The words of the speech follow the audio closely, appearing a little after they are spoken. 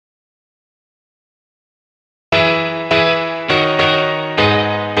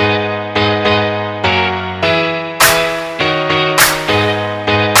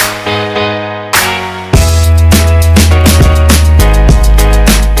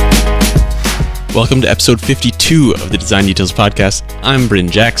Welcome to episode 52 of the Design Details Podcast. I'm Bryn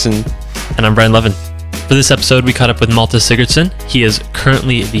Jackson. And I'm Brian Levin. For this episode, we caught up with Malte Sigurdsson. He is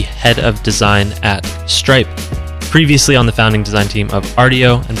currently the head of design at Stripe, previously on the founding design team of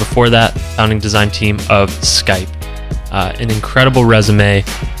Artio, and before that, founding design team of Skype. An incredible resume.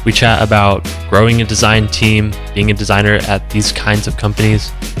 We chat about growing a design team, being a designer at these kinds of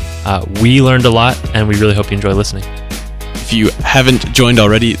companies. We learned a lot, and we really hope you enjoy listening. If you haven't joined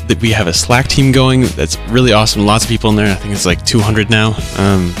already, we have a Slack team going that's really awesome. Lots of people in there. I think it's like 200 now.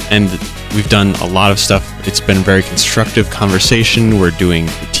 And we've done a lot of stuff. It's been a very constructive conversation. We're doing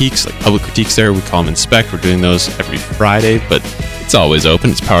critiques, like public critiques there. We call them Inspect. We're doing those every Friday, but it's always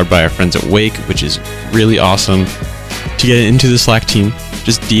open. It's powered by our friends at Wake, which is really awesome. To get into the Slack team,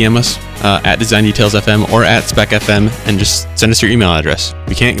 just DM us at Design Details FM or at Spec FM and just send us your email address.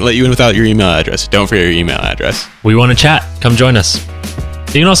 We can't let you in without your email address. Don't forget your email address. We want to chat. Come join us.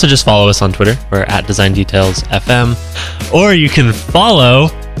 You can also just follow us on Twitter. We're at Design Details FM. Or you can follow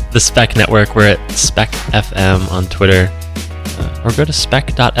the Spec Network. We're at Spec FM on Twitter. Or go to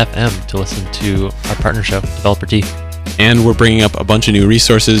spec.fm to listen to our partner show, Developer Tea. And we're bringing up a bunch of new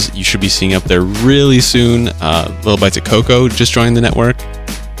resources you should be seeing up there really soon. Little Bites of Cocoa just joined the network.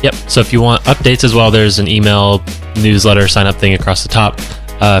 Yep. So if you want updates as well, there's an email newsletter sign up thing across the top.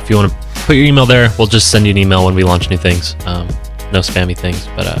 If you want to put your email there, we'll just send you an email when we launch new things. No spammy things,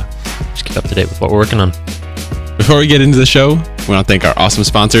 but just keep up to date with what we're working on. Before we get into the show, we want to thank our awesome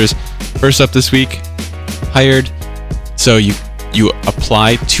sponsors. First up this week, Hired. So you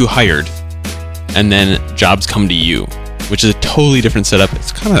apply to Hired, and then jobs come to you, which is a totally different setup.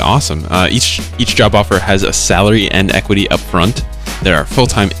 It's kind of awesome. Each job offer has a salary and equity up front. There are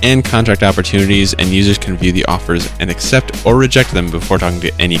full-time and contract opportunities, and users can view the offers and accept or reject them before talking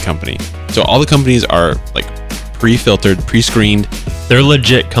to any company. So all the companies are like pre-filtered, pre-screened. They're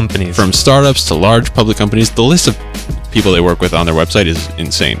legit companies. From startups to large public companies. The list of people they work with on their website is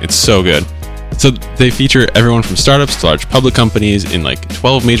insane. It's so good. So they feature everyone from startups to large public companies in like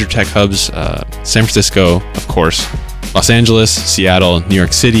 12 major tech hubs, San Francisco, of course, Los Angeles, Seattle, New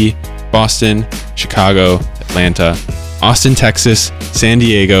York City, Boston, Chicago, Atlanta, Austin, Texas, San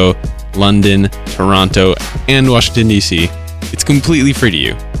Diego, London, Toronto, and Washington, D.C. It's completely free to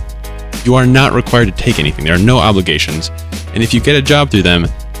you. You are not required to take anything. There are no obligations. And if you get a job through them,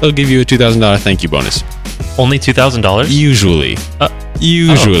 they'll give you a $2,000 thank you bonus. Only $2,000? Usually.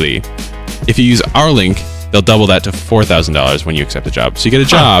 Usually. Oh. If you use our link, they'll double that to $4,000 when you accept the job. So you get a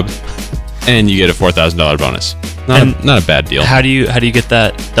job, and you get a $4,000 bonus. Not a bad deal. How do you get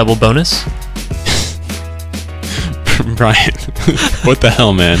that double bonus? Brian, what the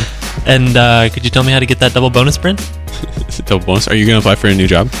hell, man? And could you tell me how to get that double bonus, Bryn? Double bonus? Are you going to apply for a new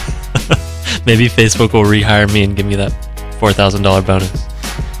job? Maybe Facebook will rehire me and give me that $4,000 bonus.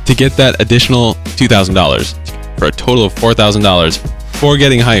 To get that additional $2,000 for a total of $4,000 for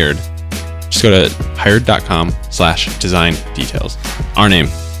getting hired, just go to hired.com/design details. Our name,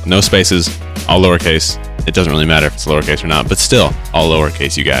 no spaces, all lowercase. It doesn't really matter if it's lowercase or not, but still, all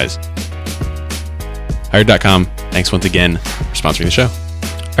lowercase, you guys. Hired.com. Thanks once again for sponsoring the show.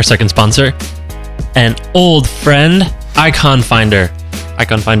 Our second sponsor, an old friend, Icon Finder.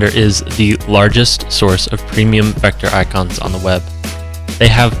 Icon Finder is the largest source of premium vector icons on the web. They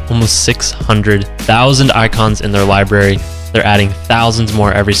have almost 600,000 icons in their library. They're adding thousands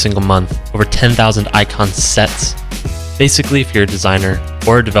more every single month, over 10,000 icon sets. Basically, if you're a designer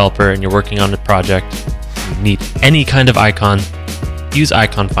or a developer and you're working on a project, you need any kind of icon, use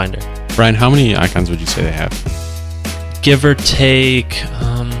Icon Finder. Brian, how many icons would you say they have? Give or take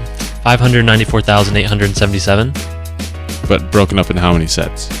 594,877. But broken up in how many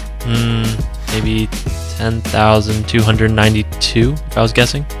sets? Maybe 10,292, if I was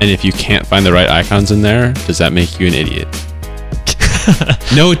guessing. And if you can't find the right icons in there, does that make you an idiot?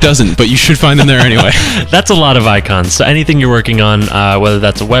 No, it doesn't, but you should find them there anyway. That's a lot of icons. So anything you're working on, whether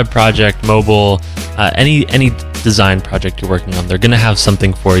that's a web project, mobile, any design project you're working on, they're going to have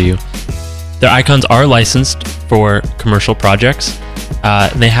something for you. Their icons are licensed for commercial projects.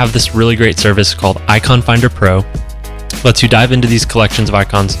 And they have this really great service called Icon Finder Pro. Lets you dive into these collections of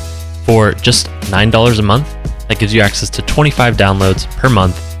icons for just $9 a month. That gives you access to 25 downloads per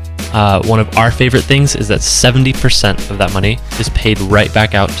month. One of our favorite things is that 70% of that money is paid right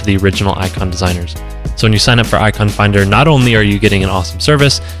back out to the original icon designers. So when you sign up for Icon Finder, not only are you getting an awesome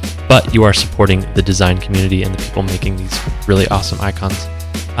service, but you are supporting the design community and the people making these really awesome icons.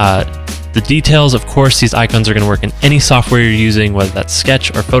 The details, of course, these icons are going to work in any software you're using, whether that's Sketch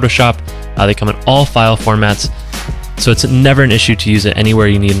or Photoshop. They come in all file formats, so it's never an issue to use it anywhere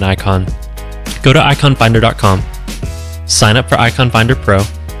you need an icon. Go to iconfinder.com, sign up for Icon Finder Pro,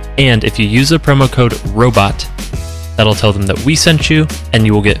 And if you use the promo code ROBOT, that'll tell them that we sent you, and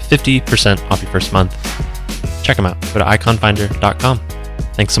you will get 50% off your first month. Check them out. Go to iconfinder.com.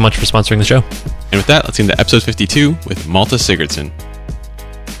 Thanks so much for sponsoring the show. And with that, let's get into episode 52 with Malte Sigurdsson.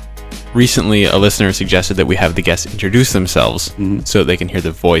 Recently, a listener suggested that we have the guests introduce themselves so they can hear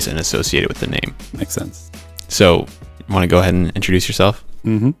the voice and associate it with the name. Makes sense. So, you want to go ahead and introduce yourself?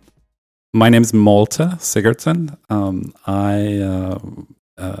 My name is Malte Sigurdsson. I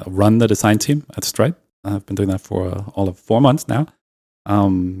run the design team at Stripe. I've been doing that for all of 4 months now.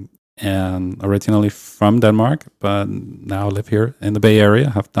 And originally from Denmark, but now live here in the Bay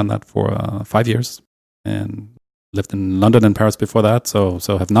Area. I've done that for 5 years and lived in London and Paris before that. So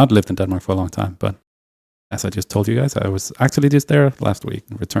have not lived in Denmark for a long time. But as I just told you guys, I was actually just there last week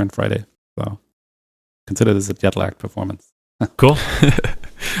and returned Friday. So consider this a jet-lagged performance. Cool.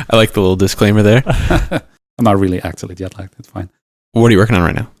 I like the little disclaimer there. I'm not really actually jet-lagged. It's fine. What are you working on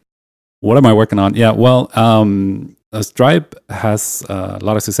right now? What am I working on? Yeah, well, Stripe has a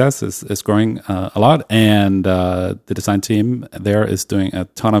lot of success, is growing a lot, and the design team there is doing a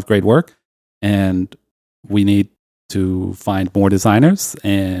ton of great work, and we need to find more designers,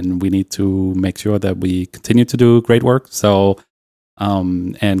 and we need to make sure that we continue to do great work,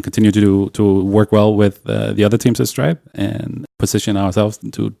 and continue to work well with the other teams at Stripe, and position ourselves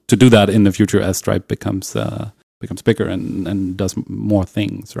to do that in the future as Stripe becomes bigger and does more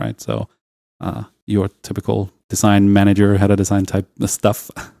things, right? So your typical design manager, head of design type stuff.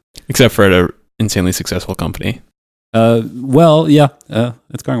 Except for at an insanely successful company. Well, yeah,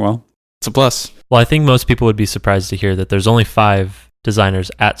 it's going well. It's a plus. Well, I think most people would be surprised to hear that there's only 5 designers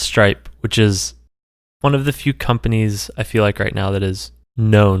at Stripe, which is one of the few companies I feel like right now that is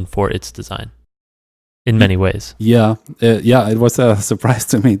known for its design in many ways. Yeah, it was a surprise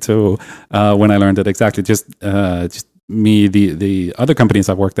to me too when I learned it. Exactly, just me. The other companies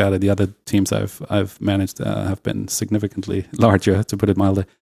I've worked at, the other teams I've managed, have been significantly larger, to put it mildly.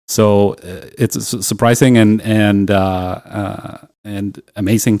 So it's surprising and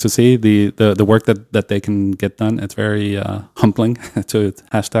amazing to see the work that they can get done. It's very humbling to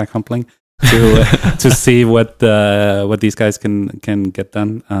 #humbling. to see what these guys can get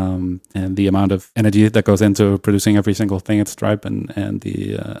done, and the amount of energy that goes into producing every single thing at Stripe, and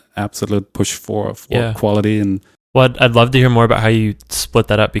the absolute push for quality. And well, I'd love to hear more about how you split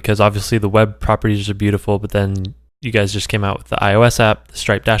that up, because obviously the web properties are beautiful, but then you guys just came out with the iOS app, the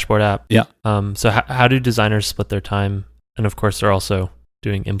Stripe dashboard app. Yeah. So how do designers split their time? And of course, they're also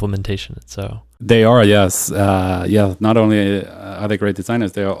doing implementation. So they are, yes. Not only are they great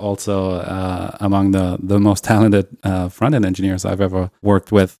designers, they are also among the most talented front-end engineers I've ever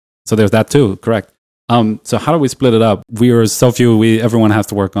worked with. So there's that too, correct. So how do we split it up? We are so few, everyone has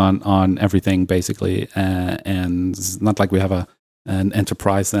to work on everything basically. And it's not like we have an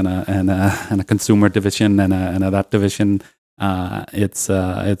enterprise and a consumer division and a that division. It's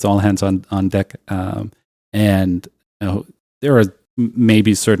all hands on deck. And there are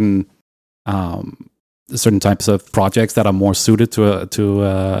maybe certain types of projects that are more suited to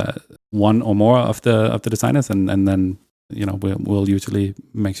one or more of the designers, and then we'll usually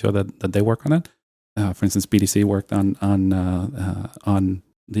make sure that they work on it. For instance, BDC worked on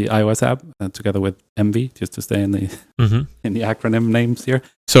the iOS app together with MV, just to stay in the in the acronym names here.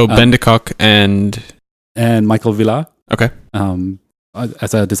 So Ben de Kock and Michael Villar. Okay.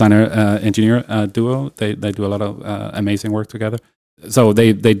 As a designer engineer duo, they do a lot of amazing work together. So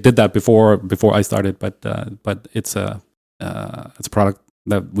they did that before I started, but it's a product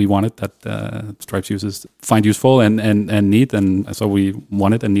that we wanted, that Stripe users find useful and need, and so we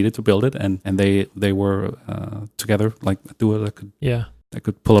wanted and needed to build it, and they were together like a duo that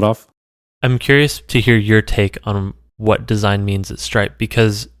could pull it off. I'm curious to hear your take on what design means at Stripe,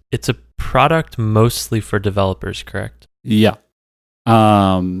 because it's a product mostly for developers, correct? Yeah.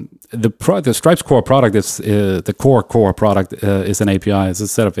 The Stripe's core product is the core product is an API. It's a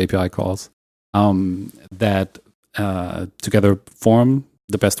set of API calls that together form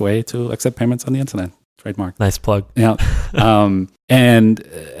the best way to accept payments on the internet. Trademark. Nice plug. Yeah. And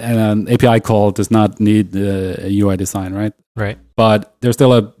an API call does not need UI design, right? Right. But there's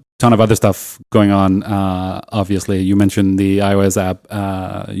still a ton of other stuff going on. Obviously, you mentioned the iOS app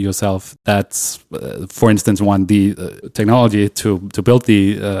yourself. That's, for instance, the technology to build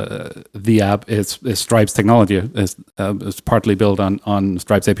the app is Stripe's technology. It's partly built on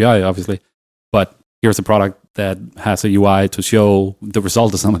Stripe's API, obviously. But here's a product that has a UI to show the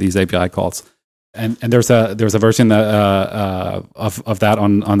result of some of these API calls. And there's a version of that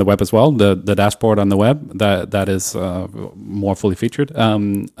on the web as well. The dashboard on the web that is more fully featured,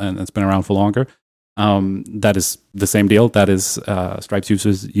 and it's been around for longer. that is the same deal. That is, Stripe's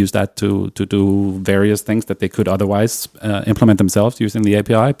users use that to do various things that they could otherwise implement themselves using the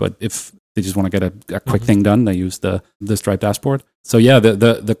API. But if they just want to get a quick thing done, they use the Stripe dashboard. So yeah,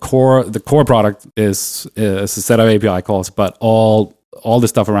 the core product is a set of API calls, but all the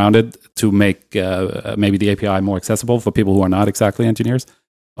stuff around it to make maybe the API more accessible for people who are not exactly engineers,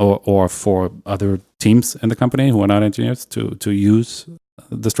 or for other teams in the company who are not engineers to use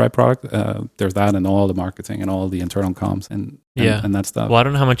the Stripe product. There's that, and all the marketing and all the internal comms and that stuff. Well, I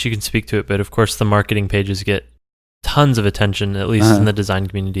don't know how much you can speak to it, but of course the marketing pages get tons of attention, at least in the design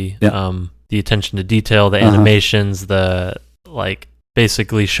community. Yeah. The attention to detail, the animations, the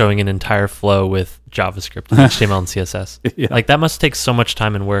basically showing an entire flow with JavaScript and HTML and CSS. Yeah. That must take so much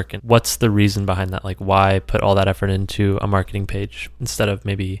time and work. And what's the reason behind that? Why put all that effort into a marketing page instead of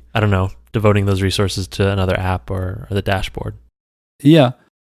maybe, I don't know, devoting those resources to another app or the dashboard? Yeah,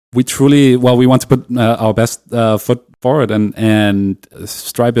 we want to put our best foot forward, and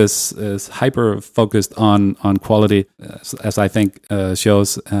Stripe is hyper focused on quality, as I think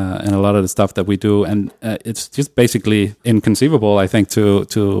shows in a lot of the stuff that we do, and it's just basically inconceivable, I think, to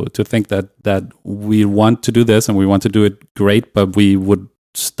think that we want to do this and we want to do it great, but we would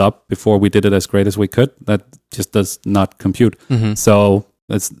stop before we did it as great as we could. That just does not compute. Mm-hmm. So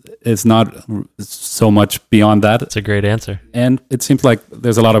it's not so much beyond that. It's a great answer. And it seems like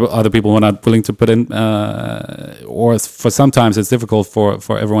there's a lot of other people who are not willing to put in, or for sometimes it's difficult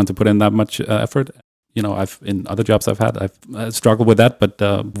for everyone to put in that much effort. In other jobs I've struggled with that, but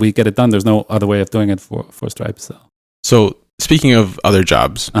we get it done. There's no other way of doing it for Stripe. So speaking of other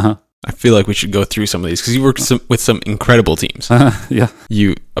jobs, I feel like we should go through some of these because you work with some incredible teams. Yeah.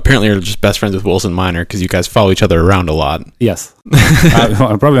 You apparently are just best friends with Wilson Miner because you guys follow each other around a lot. Yes.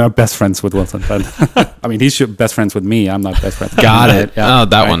 I'm probably not best friends with Wilson, but I mean, he's best friends with me. I'm not best friends. Got it. Yeah. Oh,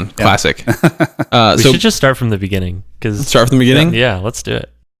 that one. Yeah. Classic. We should just start from the beginning. Start from the beginning? Yeah, let's do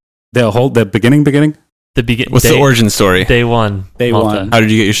it. The beginning? What's the origin story? Day one. How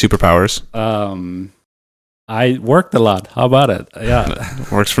did you get your superpowers? I worked a lot. How about it? Yeah.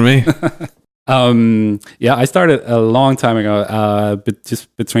 Works for me. I started a long time ago, but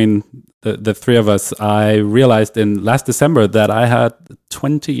just between the three of us, I realized in last December that I had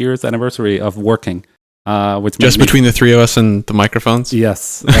 20 years anniversary of working. Which just between the three of us and the microphones?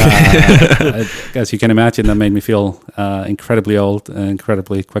 Yes. As you can imagine, that made me feel incredibly old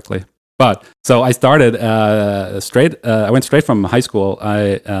incredibly quickly. But so I started I went straight from high school.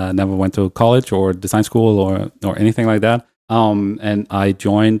 I never went to college or design school or anything like that. And I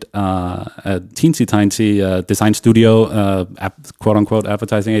joined a teensy-tiny design studio, quote-unquote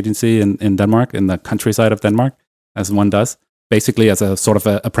advertising agency in Denmark, in the countryside of Denmark, as one does, basically as a sort of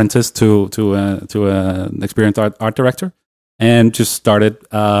a apprentice to an experienced art director, and just started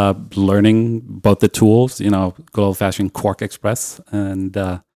learning both the tools, good old-fashioned Quark Express, and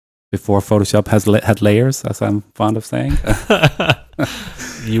before Photoshop had layers, as I'm fond of saying.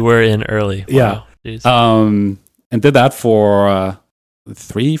 You were in early. Wow. Yeah. And did that for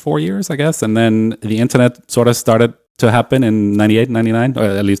 3-4 years, I guess. And then the internet sort of started to happen in 98, 99, or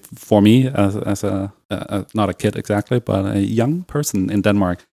at least for me as a not a kid exactly, but a young person in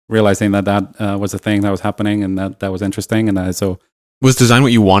Denmark, realizing that was a thing that was happening and that was interesting. And was design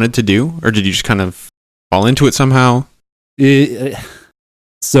what you wanted to do, or did you just kind of fall into it somehow?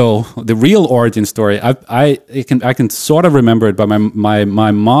 So the real origin story, I can sort of remember it, but my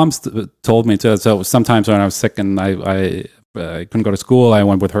mom told me to. So sometimes when I was sick and I couldn't go to school, I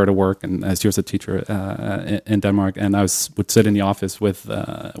went with her to work, and she was a teacher in Denmark, and I would sit in the office with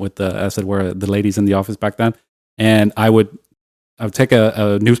the, as it were, the ladies in the office back then, and I would take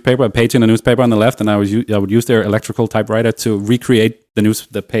a newspaper, a page in a newspaper on the left, and I would use their electrical typewriter to recreate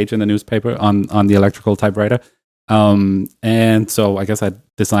the page in the newspaper on the electrical typewriter. And so I guess I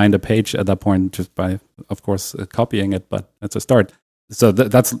designed a page at that point just by, of course, copying it, but that's a start. So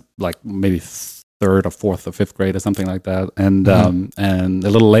that's like maybe 3rd or 4th or 5th grade or something like that. And and a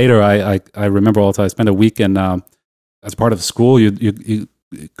little later, I remember also I spent a week in as part of school. You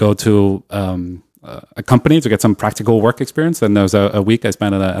go to a company to get some practical work experience, and there was a week I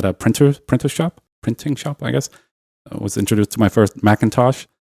spent at a printing shop. I guess I was introduced to my first Macintosh.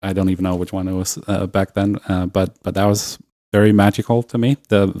 I don't even know which one it was back then, but that was very magical to me.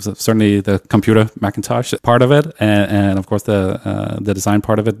 Certainly the computer Macintosh part of it, and of course the design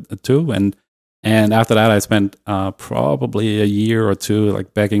part of it too. And after that, I spent probably a year or two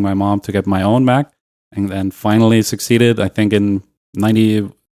like begging my mom to get my own Mac, and then finally succeeded. I think in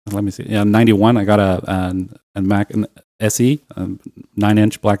 91, I got a Mac, an SE,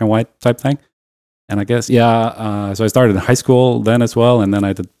 9-inch black and white type thing. And I guess, so I started in high school then as well. And then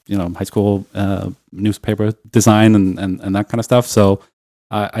I did, high school newspaper design and that kind of stuff. So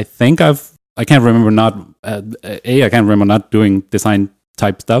I think I can't remember I can't remember not doing design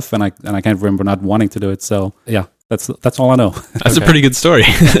type stuff. And I can't remember not wanting to do it. So yeah, that's all I know. That's a pretty good story.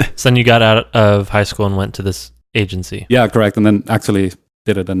 So then you got out of high school and went to this agency. Yeah, correct. And then actually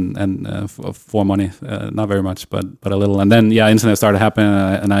did it and for money, not very much, but a little. And then internet started happening,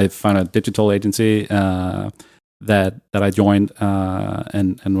 and I found a digital agency that I joined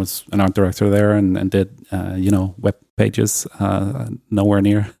and was an art director there and did web pages, nowhere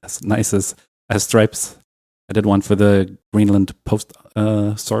near as nice as Stripes. I did one for the Greenland Post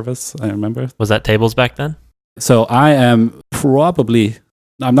Service. I remember. Was that tables back then? So I am probably.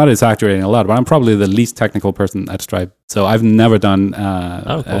 I'm not exaggerating a lot, but I'm probably the least technical person at Stripe. So I've never done.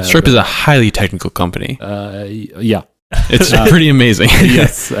 Cool. Stripe is a highly technical company. Yeah, it's pretty amazing.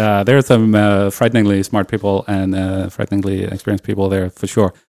 Yes, there are some frighteningly smart people and frighteningly experienced people there for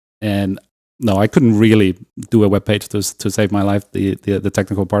sure. And no, I couldn't really do a web page to save my life, the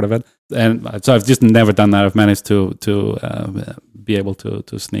technical part of it. And so I've just never done that. I've managed to be able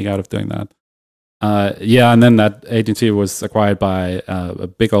to sneak out of doing that. And then that agency was acquired by a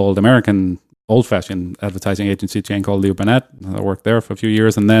big old American old-fashioned advertising agency chain called Leo Burnett. I worked there for a few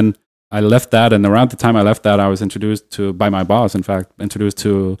years, and then I left that. And around the time I left that, I was introduced to, by my boss, in fact,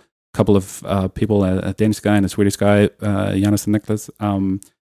 a couple of people, a Danish guy and a Swedish guy, Jonas and Nicholas,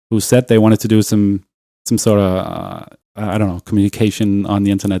 who said they wanted to do some sort of, communication on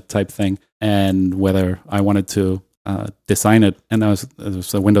the internet type thing, and whether I wanted to design it. And it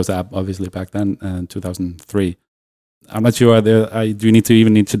was a Windows app, obviously, back then, in 2003. I'm not sure. Do you need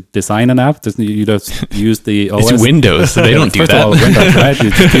to design an app? You just use the OS? It's Windows, so they don't do First that. Of all, Windows, right?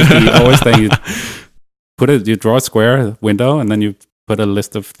 You just use the OS thing. You draw a square window, and then you put a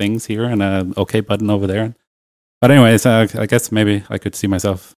list of things here and an OK button over there. But anyways, I guess maybe I could see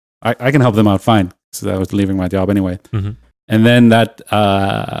myself. I can help them out fine, because I was leaving my job anyway. Mm-hmm. And then that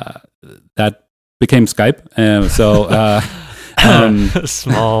became Skype.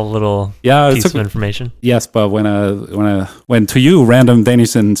 Small little piece of information. Yes, but when to you, random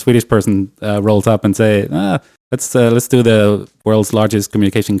Danish and Swedish person rolls up and say, let's do the world's largest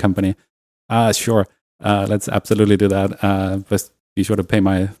communication company. Sure, let's absolutely do that. But be sure to pay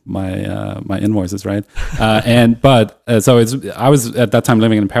my invoices, right? So I was at that time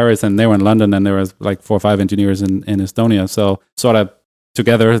living in Paris, and they were in London, and there was like 4 or 5 engineers in Estonia. So sort of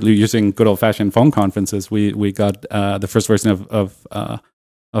together, using good old-fashioned phone conferences, we got the first version of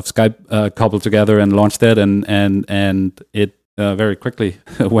Skype coupled together and launched it, and it very quickly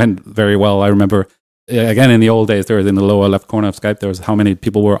went very well. I remember, again, in the old days, there was in the lower left corner of Skype, there was how many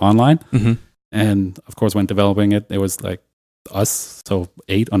people were online, mm-hmm. and of course, when developing it, it was like us, so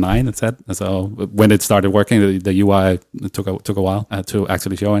 8 or 9, it said. So when it started working, the UI took a while to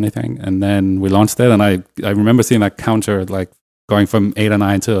actually show anything, and then we launched it, and I remember seeing that counter like going from 8 or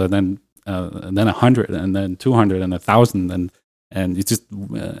 9 to then 100 and then 200 and 1,000 and it's just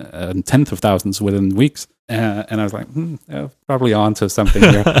a tenth of thousands within weeks. And I was like, probably on to something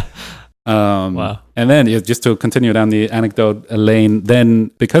here. Wow. And then just to continue down the anecdote lane,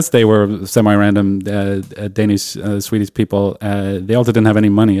 then because they were semi-random Danish, Swedish people, they also didn't have any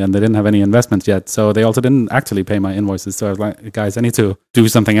money and they didn't have any investments yet. So they also didn't actually pay my invoices. So I was like, guys, I need to do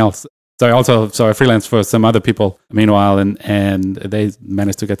something else. So I freelanced for some other people meanwhile, and they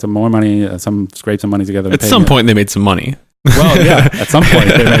managed to get some more money, scrape some money together. At some point, they made some money. Well, yeah, at some point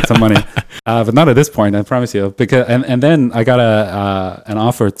they made some money, but not at this point, I promise you. Because and then I got an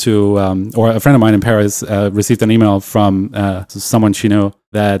offer to, or a friend of mine in Paris received an email from someone she knew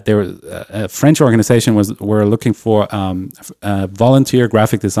that there was a French organization were looking for a volunteer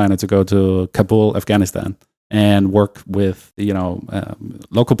graphic designer to go to Kabul, Afghanistan, and work with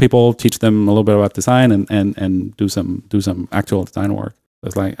local people, teach them a little bit about design, and do some actual design work.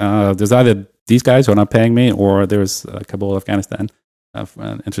 It's like there's either these guys who are not paying me, or there's Kabul, Afghanistan.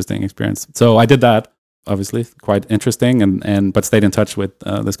 An interesting experience. So I did that. Obviously, quite interesting, but stayed in touch with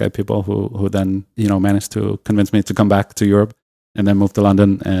the Skype people who then managed to convince me to come back to Europe, and then move to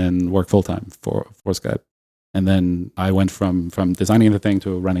London and work full time for Skype. And then I went from designing the thing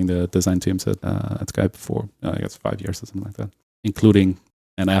to running the design teams at Skype for, I guess, 5 years or something like that, including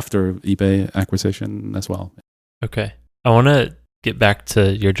and after eBay acquisition as well. Okay. I want to get back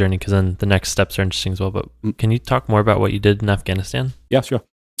to your journey, because then the next steps are interesting as well. But can you talk more about what you did in Afghanistan? Yeah, sure.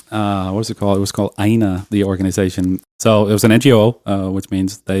 What was it called? It was called AINA, the organization. So it was an NGO, which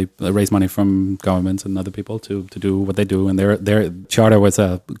means they raise money from governments and other people to do what they do. And their charter was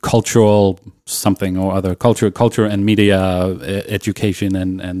a cultural something or other, culture and media education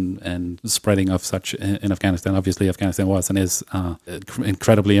and spreading of such in Afghanistan. Obviously, Afghanistan was and is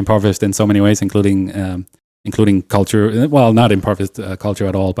incredibly impoverished in so many ways, including culture. Well, not impoverished culture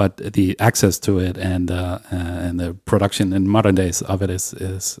at all, but the access to it and the production in modern days of it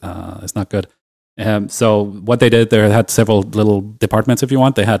is not good. So what they did, they had several little departments, if you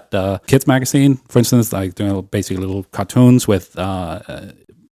want. They had kids magazine, for instance, like doing basically little cartoons with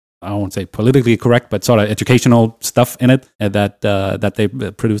I won't say politically correct, but sort of educational stuff in it that they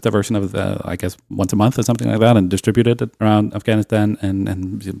produced a version of, I guess, once a month or something like that, and distributed it around Afghanistan,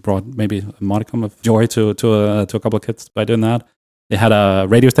 and brought maybe a modicum of joy to a couple of kids by doing that. They had a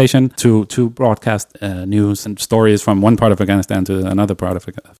radio station to broadcast news and stories from one part of Afghanistan to another part of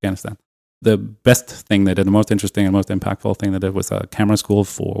Afghanistan. The best thing they did, the most interesting and most impactful thing they did, was a camera school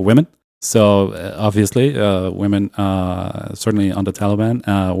for women. So obviously, women, certainly under Taliban,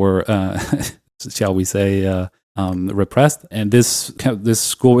 were, shall we say, repressed. And this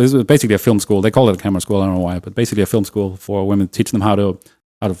school is basically a film school. They call it a camera school. I don't know why, but basically a film school for women, teach them how to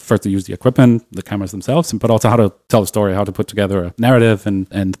first use the equipment, the cameras themselves, but also how to tell a story, how to put together a narrative,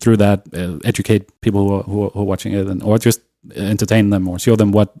 and through that educate people who are watching it, or just entertain them or show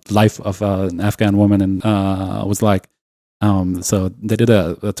them what life of an Afghan woman was like. So they did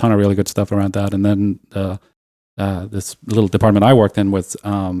a ton of really good stuff around that. And then this little department I worked in was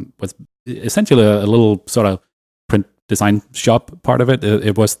essentially a little sort of print design shop part of it.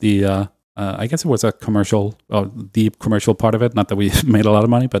 It was the I guess it was a commercial, the commercial part of it. Not that we made a lot of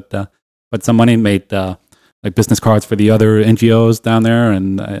money, but some money made like business cards for the other NGOs down there,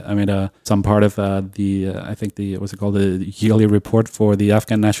 and I made some part of I think what's it called, the yearly report for the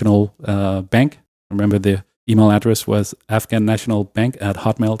Afghan National Bank. Remember the email address was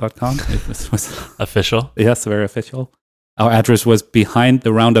afghannationalbank@hotmail.com. It was official. Yes, very official. Our address was behind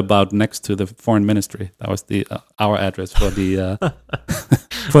the roundabout next to the foreign ministry. That was our address for the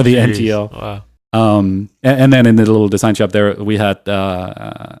for the NGO. Wow. And then in the little design shop there, we had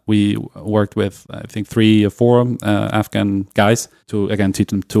we worked with, I think, 3 or 4 Afghan guys to again teach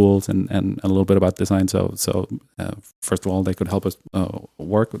them tools and a little bit about design. So first of all, they could help us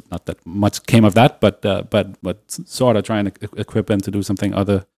work. Not that much came of that, but sort of trying to equip them to do something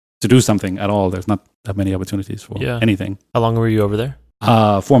at all. There's not that many opportunities for anything. How long were you over there?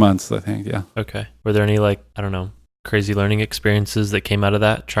 4 months, I think. Yeah. Okay. Were there any, like, I don't know, crazy learning experiences that came out of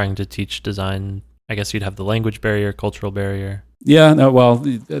that, trying to teach design? I guess you'd have the language barrier, cultural barrier. Yeah, no, well,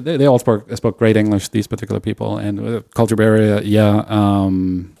 they all spoke great English, these particular people, and culture barrier,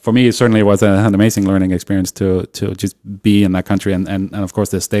 for me, it certainly was an amazing learning experience to just be in that country, and of course,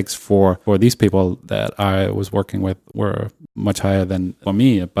 the stakes for these people that I was working with were much higher than for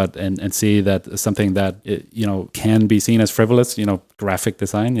me, but and see that something that can be seen as frivolous, graphic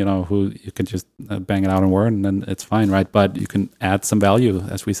design, who you can just bang it out in Word and then it's fine, right? But you can add some value,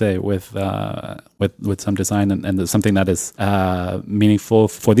 as we say, with some design and something that is meaningful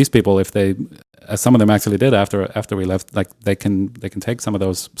for these people. If they, as some of them actually did after we left, like they can take some of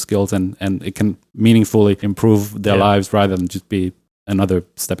those skills and it can meaningfully improve their lives rather than just be another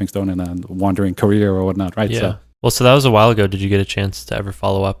stepping stone in a wandering career or whatnot, right? Yeah. So that was a while ago. Did you get a chance to ever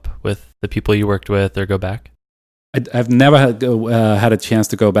follow up with the people you worked with or go back? I've never had a chance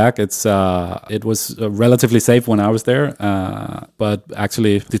to go back. It was relatively safe when I was there, but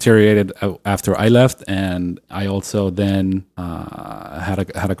actually deteriorated after I left, and I also then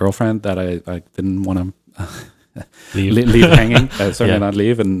had a girlfriend that I didn't want to leave hanging. Certainly not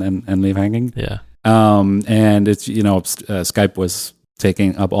leave and leave hanging. Yeah. And it's Skype was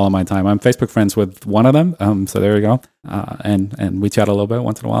taking up all my time. I'm Facebook friends with one of them, so there you go. And we chat a little bit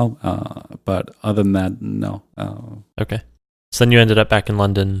once in a while, but other than that, no. Okay. So then you ended up back in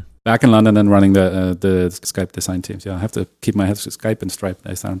London. Back in London and running the Skype design teams. Yeah, I have to keep my head to Skype and Stripe.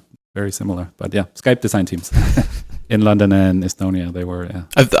 They sound very similar, but yeah, Skype design teams in London and Estonia. They were. Yeah.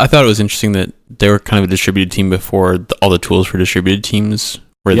 I thought it was interesting that they were kind of a distributed team before all the tools for distributed teams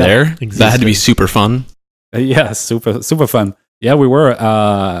were there. Exactly. That had to be super fun. Yeah, super fun. Yeah, we were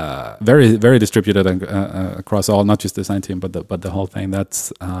very, very distributed across all, not just the design team, but the whole thing.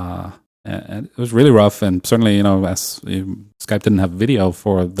 That's and it was really rough, and certainly, as Skype didn't have video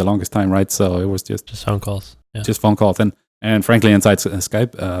for the longest time, right? So it was just phone calls, just phone calls, and frankly, inside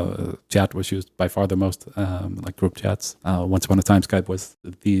Skype, chat was used by far the most, like group chats. Once upon a time, Skype was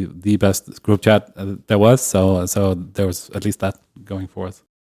the best group chat there was. So there was at least that going for us.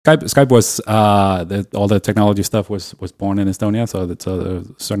 Skype was all the technology stuff was born in Estonia, so there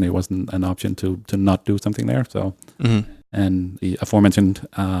certainly wasn't an option to not do something there. So And the aforementioned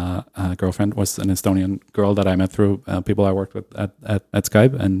girlfriend was an Estonian girl that I met through people I worked with at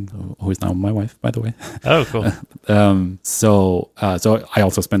Skype, and who is now my wife, by the way. Oh, cool. So I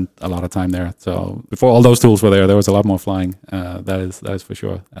also spent a lot of time there. So before all those tools were there was a lot more flying. That is for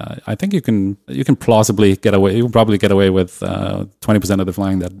sure. I think you can plausibly get away. You can probably get away with 20% of the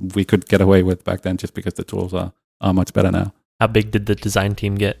flying that we could get away with back then, just because the tools are much better now. How big did the design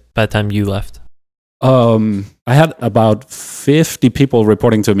team get by the time you left? I had about 50 people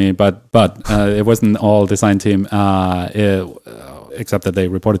reporting to me, but it wasn't all design team, except that they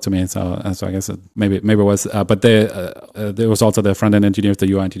reported to me. So I guess maybe it was. But there was also the front end engineers,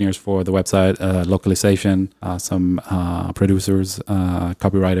 the UI engineers for the website, localization, some producers,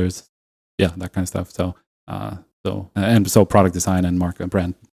 copywriters, that kind of stuff. So product design and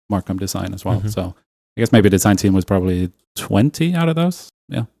brand markup design as well. Mm-hmm. So I guess maybe the design team was probably 20 out of those.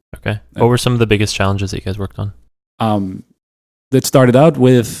 Yeah. Okay. What were some of the biggest challenges that you guys worked on? It started out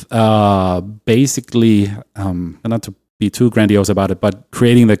with basically, not to be too grandiose about it, but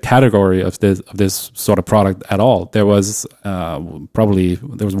creating the category of this sort of product at all. There was probably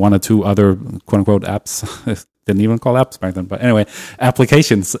one or two other quote unquote apps. Didn't even call apps back then, but anyway,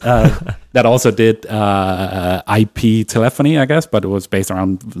 applications that also did IP telephony, I guess, but it was based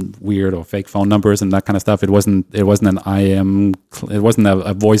around weird or fake phone numbers and that kind of stuff. It wasn't an IM. It wasn't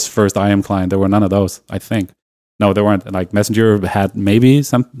a voice first IM client. There were none of those, I think. No, there weren't. Like Messenger had maybe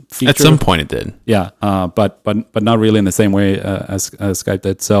some feature. At some point, it did. Yeah, but not really in the same way as Skype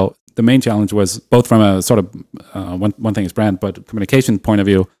did. So the main challenge was both from a sort of one thing is brand, but communication point of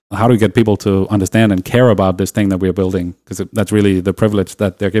view. How do we get people to understand and care about this thing that we're building? Because that's really the privilege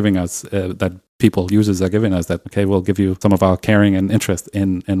that they're giving us, that users are giving us, that, okay, we'll give you some of our caring and interest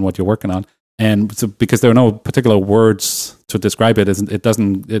in what you're working on. And so because there are no particular words to describe it,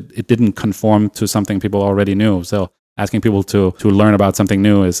 it didn't conform to something people already knew. So asking people to learn about something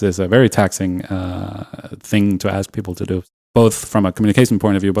new is a very taxing thing to ask people to do. Both from a communication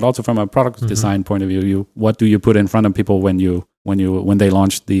point of view, but also from a product design point of view. What do you put in front of people when they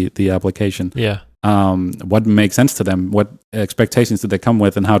launch the application? Yeah. What makes sense to them? What expectations do they come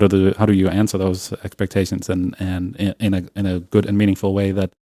with, and how do you answer those expectations and in a good and meaningful way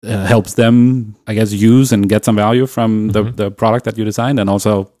that helps them, I guess, use and get some value from the product that you designed, and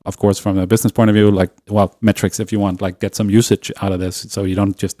also, of course, from a business point of view, metrics if you want, get some usage out of this, so you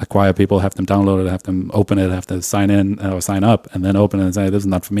don't just acquire people, have them download it, have them open it, have to sign in or sign up, and then open it and say, this is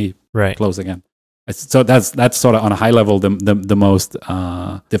not for me, right? Close again. So that's sort of on a high level the most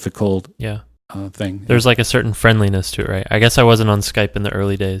difficult thing. There's a certain friendliness to it, right? I guess I wasn't on Skype in the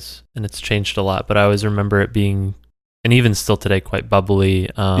early days, and it's changed a lot, but I always remember it being, and even still today, quite bubbly,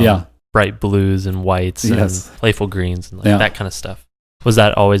 bright blues and whites and playful greens and that kind of stuff. Was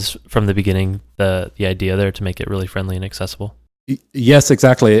that always from the beginning the idea there to make it really friendly and accessible? Yes,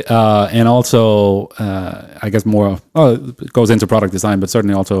 exactly. And also, I guess it goes into product design, but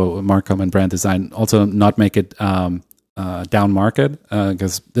certainly also markup and brand design. Also not make it down market,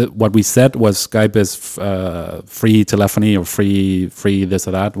 because what we said was Skype is free telephony or free this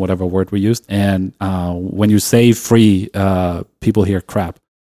or that, whatever word we used. And when you say free, people hear crap.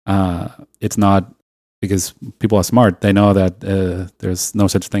 It's not, because people are smart. They know that there's no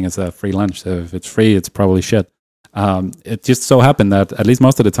such thing as a free lunch. So if it's free, it's probably shit. It just so happened that at least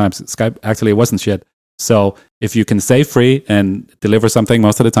most of the times Skype actually wasn't shit. So if you can say free and deliver something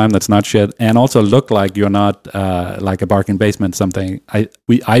most of the time that's not shit, and also look like you're not like a bargain basement something,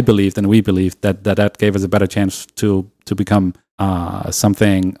 I believed and we believed that gave us a better chance to become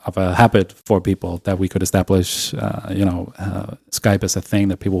something of a habit for people, that we could establish Skype as a thing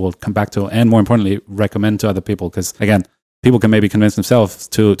that people will come back to, and more importantly recommend to other people, because again, people can maybe convince themselves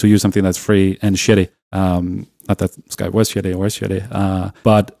to use something that's free and shitty. Not that Skype was shitty or shitty,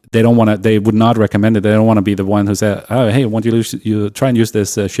 but they don't want to. They would not recommend it. They don't want to be the one who said, "Oh, hey, why don't you try and use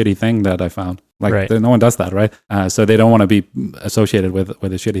this shitty thing that I found?" No one does that, right? So they don't want to be associated with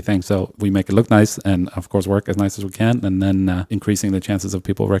a shitty thing. So we make it look nice, and of course work as nice as we can, and then increasing the chances of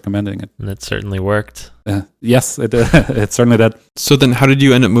people recommending it. And it certainly worked. Yes, it certainly did. So then, how did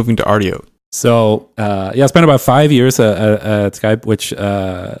you end up moving to Rdio? So I spent about 5 years at Skype, which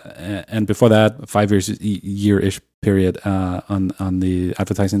and before that, 5 year-ish period on the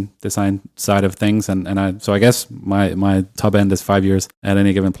advertising design side of things, and I guess my top end is 5 years at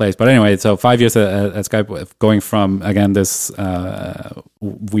any given place. But anyway, so 5 years at Skype, going from again this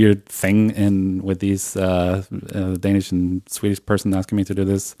weird thing with these Danish and Swedish person asking me to do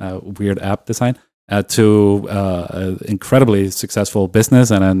this weird app design. To an incredibly successful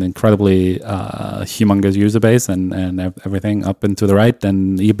business and an incredibly humongous user base and everything up and to the right,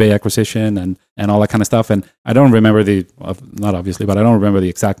 and eBay acquisition and and all that kind of stuff. And I don't remember not obviously, but I don't remember the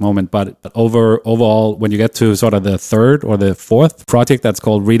exact moment. But overall, when you get to sort of the third or the fourth project that's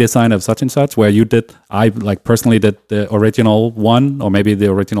called redesign of such and such, where I like personally did the original one, or maybe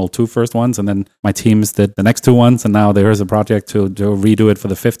the original 2 first ones, and then my teams did the next 2 ones, and now there is a project to redo it for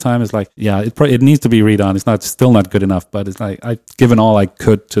the 5th time. It's like, yeah, it needs to be redone. It's still not good enough, but it's like I've given all I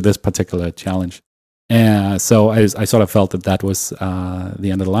could to this particular challenge. And so I sort of felt that was the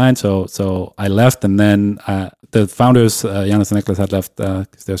end of the line. So I left, and then the founders, Janus and Niklas, had left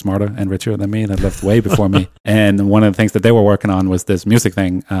because they're smarter and richer than me. They had left way before me. And one of the things that they were working on was this music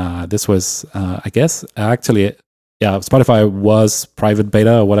thing. This was, I guess, actually, yeah, Spotify was private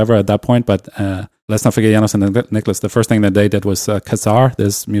beta or whatever at that point. But let's not forget Janus and Niklas. The first thing that they did was Kazaa,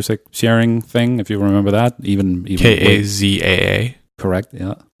 this music sharing thing, if you remember that. Even Kazaa. Correct,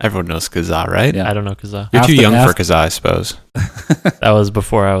 yeah. Everyone knows Kazaa, right? Yeah. I don't know Kazaa. You're too young for Kazaa, I suppose. That was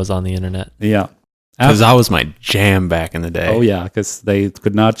before I was on the internet. Yeah. Kazaa was my jam back in the day. Oh, yeah, because they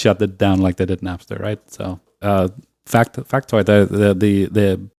could not shut it down like they did Napster, right? So, factoid,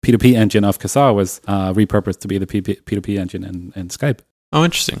 the P2P engine of Kazaa was repurposed to be the P2P engine in Skype. Oh,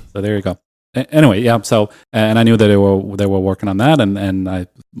 interesting. So there you go. Anyway, yeah. So, and I knew that they were working on that, and I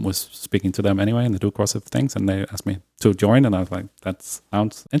was speaking to them anyway in the due course of things, and they asked me to join, and I was like, that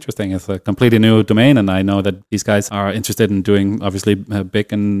sounds interesting. It's a completely new domain, and I know that these guys are interested in doing obviously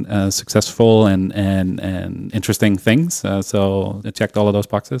big and successful and interesting things. So I checked all of those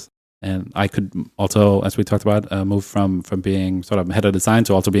boxes. And I could also, as we talked about, move from being sort of head of design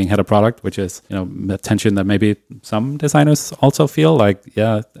to also being head of product, which is, the tension that maybe some designers also feel like,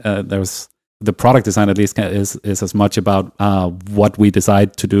 there's the product design at least is as much about what we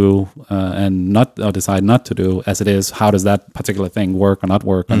decide to do and decide not to do as it is how does that particular thing work or not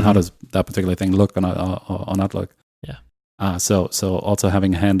work, and how does that particular thing look or not look. Yeah. So also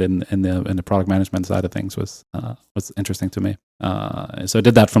having a hand in the product management side of things was interesting to me. So I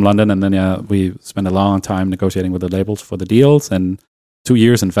did that from London, and then we spent a long time negotiating with the labels for the deals, and 2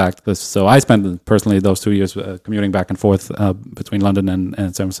 years, in fact. So I spent personally those 2 years commuting back and forth between London and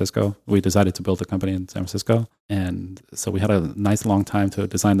San Francisco. We decided to build a company in San Francisco, and so we had a nice long time to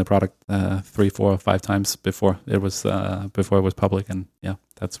design the product 3, 4, 5 times before it was public. And yeah,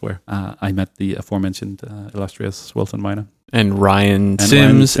 that's where I met the aforementioned illustrious Wilton Miner. And Ryan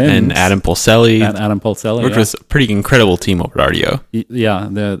Sims and Adam Polselli. Worked with a pretty incredible team over at Rdio.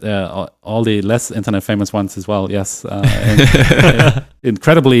 Yeah, all the less internet famous ones as well. Yes,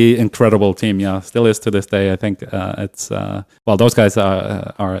 incredibly incredible team. Yeah, still is to this day. I think it's those guys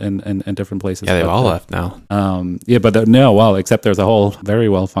are in different places. Yeah, they've all left now. Except there's a whole very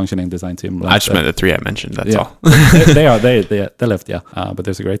well functioning design team. I just meant the 3 I mentioned. That's all. they left. Yeah, but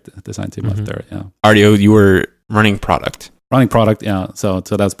there's a great design team left there. Yeah, Rdio, you were running product. Running product, yeah. So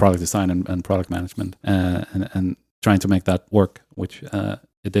that's product design and product management, and trying to make that work, which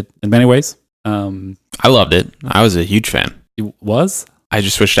it did in many ways. I loved it. I was a huge fan. It was? I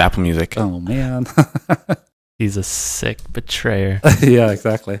just switched to Apple Music. Oh, man. He's a sick betrayer. Yeah,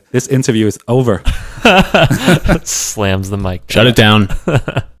 exactly. This interview is over. Slams the mic. Shut it down.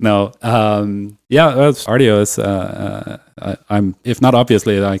 No. Rdio is. I'm, if not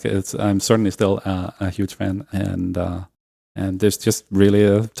obviously, I'm certainly still a huge fan, and there's just really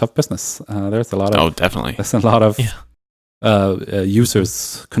a tough business. There's a lot of. Oh, definitely. There's a lot of.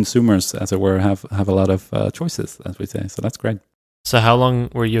 Users, consumers, as it were, have a lot of choices, as we say. So that's great. So how long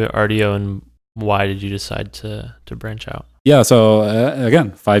were you at Rdio, and why did you decide to branch out? Yeah, so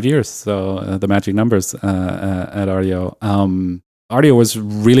again, 5 years. So the magic numbers at Rdio. Rdio was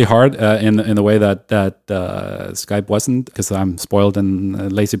really hard in the way that Skype wasn't, because I'm spoiled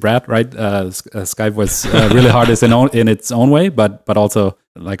and lazy brat, right? Skype was really hard in its own way, but also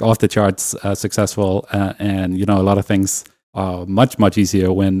like off the charts successful, and a lot of things are much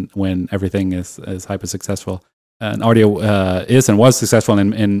easier when everything is hyper successful. And Rdio is and was successful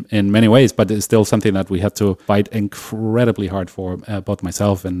in many ways, but it's still something that we had to fight incredibly hard for, both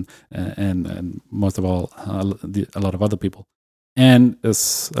myself and most of all a lot of other people. And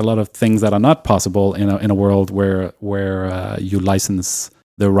there's a lot of things that are not possible in a world where you license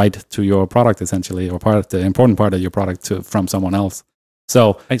the right to your product, essentially, or the important part of your product from someone else.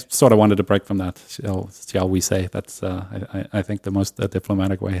 So I sort of wanted to break from that, shall we say? That's I think the most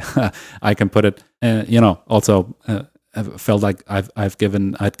diplomatic way I can put it. Also I felt like I'd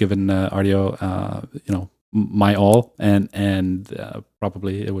given Rdio my all, and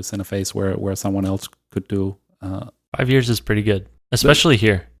probably it was in a phase where someone else could do. 5 years is pretty good, especially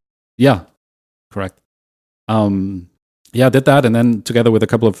here. Yeah, correct. Did that, and then together with a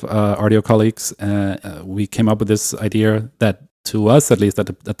couple of Rdio colleagues, we came up with this idea that to us, at least at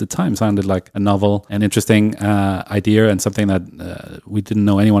the time, sounded like a novel and interesting idea, and something that we didn't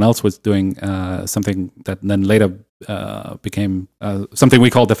know anyone else was doing. Something that then later became something we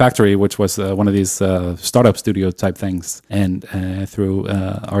called The Factory, which was one of these startup studio type things. And through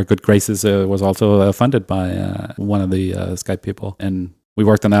our good graces, was also funded by one of the Skype people. And we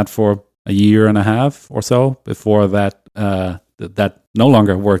worked on that for a year and a half or so before that that no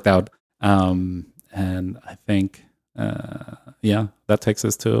longer worked out. And I think, that takes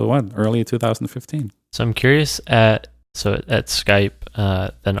us to early 2015. So I'm curious at Skype,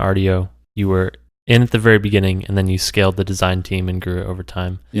 then Rdio, you were in at the very beginning, and then you scaled the design team and grew it over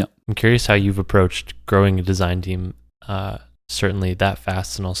time. Yeah. I'm curious how you've approached growing a design team, certainly that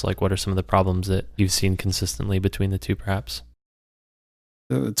fast, and also like what are some of the problems that you've seen consistently between the two, perhaps?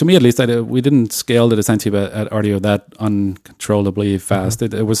 To me, at least, we didn't scale the design team at Rdio that uncontrollably fast.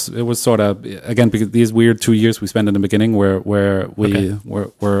 Mm-hmm. It was sort of, again, because these weird 2 years we spent in the beginning where we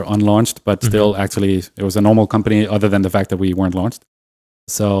were unlaunched, but still actually it was a normal company other than the fact that we weren't launched.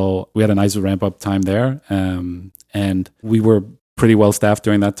 So we had a nice ramp up time there, and we were pretty well staffed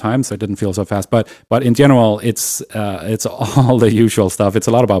during that time, so it didn't feel so fast. But in general, it's all the usual stuff. It's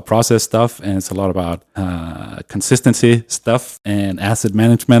a lot about process stuff, and it's a lot about consistency stuff and asset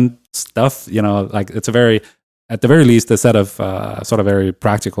management stuff. Like it's at the very least, a set of sort of very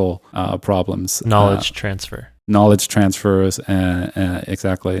practical problems. Knowledge transfers,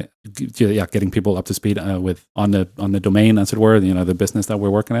 exactly. Getting people up to speed with on the domain, as it were, the business that we're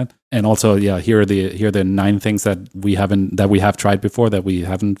working at, and also, here are the 9 things that we have tried before that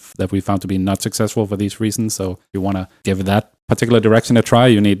we found to be not successful for these reasons. So if you want to give that particular direction a try,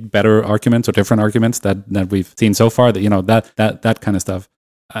 you need better arguments or different arguments that we've seen so far. That kind of stuff.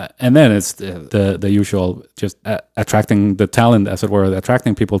 And then it's the usual, just attracting the talent, as it were,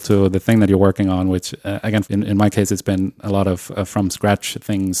 attracting people to the thing that you're working on, which, again, in my case, it's been a lot of from scratch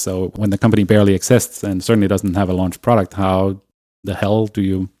things. So when the company barely exists and certainly doesn't have a launched product, how the hell do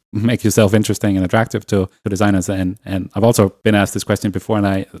you make yourself interesting and attractive to designers? And I've also been asked this question before, and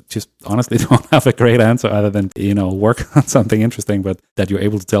I just honestly don't have a great answer other than, work on something interesting, but that you're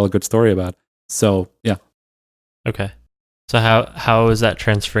able to tell a good story about. So, yeah. Okay. So how is that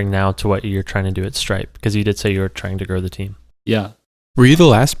transferring now to what you're trying to do at Stripe? Because you did say you were trying to grow the team. Yeah. Were you the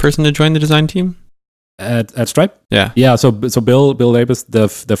last person to join the design team? At Stripe? Yeah. Yeah, so Bill Davis, the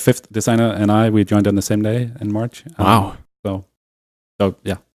 5th designer, and we joined on the same day in March. Wow. So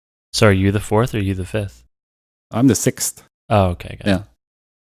yeah. So are you the 4th or are you the 5th? I'm the 6th. Oh, okay. Yeah.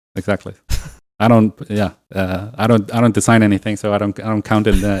 Exactly. I don't design anything, so I don't count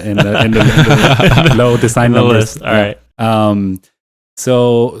in the low design numbers. List. All right.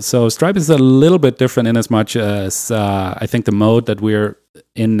 So Stripe is a little bit different in as much as I think the mode that we're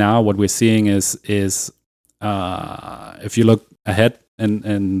in now, what we're seeing is if you look ahead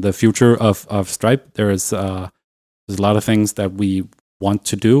in the future of Stripe, there's a lot of things that we want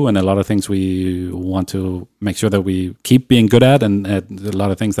to do and a lot of things we want to make sure that we keep being good at, and a lot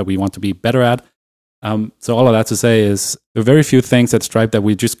of things that we want to be better at. So all of that to say is there are very few things at Stripe that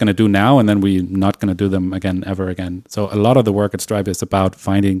we're just going to do now and then we're not going to do them again, ever again. So a lot of the work at Stripe is about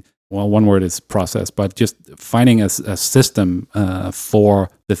finding, well, one word is process, but just finding a system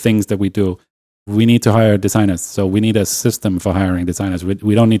for the things that we do. We need to hire designers, so we need a system for hiring designers.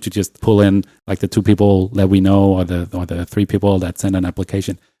 We don't need to just pull in like the 2 people that we know or the 3 people that send an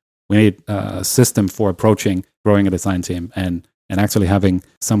application. We need a system for approaching growing a design team and actually having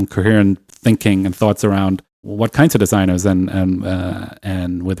some coherent thinking and thoughts around what kinds of designers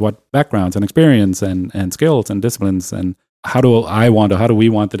and with what backgrounds and experience and skills and disciplines, and how do we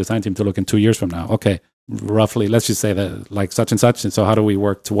want the design team to look in 2 years from now? Okay, roughly, let's just say that like such and such. And so how do we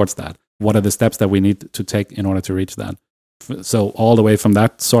work towards that? What are the steps that we need to take in order to reach that? So all the way from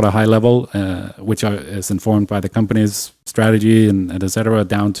that sort of high level, which is informed by the company's strategy and et cetera,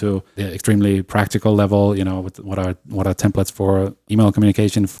 down to the extremely practical level, with what are templates for email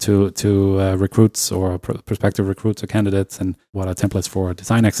communication to recruits or prospective recruits or candidates, and what are templates for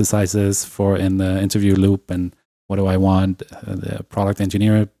design exercises for in the interview loop, and what do I want the product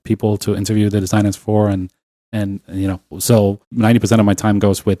engineer people to interview the designers for, and so 90% of my time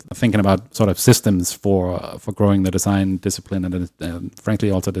goes with thinking about sort of systems for growing the design discipline and frankly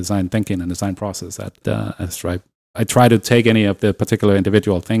also design thinking and design process at Stripe. I try to take any of the particular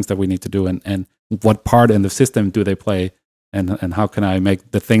individual things that we need to do and what part in the system do they play, and how can I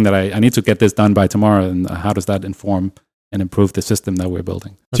make the thing that I need to get this done by tomorrow, and how does that inform and improve the system that we're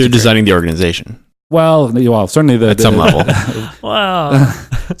building. So you're designing the organization. certainly at some level. Wow.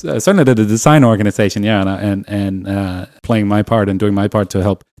 Certainly the design organization, and playing my part and doing my part to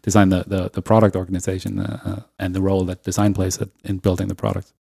help design the product organization and the role that design plays in building the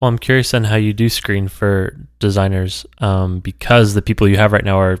product. Well, I'm curious on how you do screen for designers, because the people you have right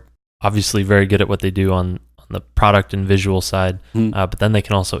now are obviously very good at what they do on the product and visual side, but then they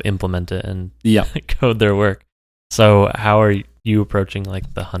can also implement it and code their work. So how are you approaching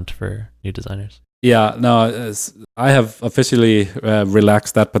like the hunt for new designers? Yeah, no, I have officially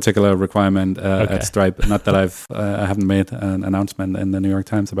relaxed that particular requirement at Stripe. Not that I haven't made an announcement in the New York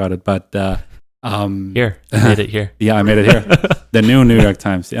Times about it, but here, you made it here. Yeah, I made it here. The new New York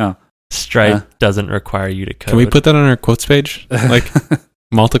Times. Yeah, Stripe doesn't require you to code. Can we put that on our quotes page? Like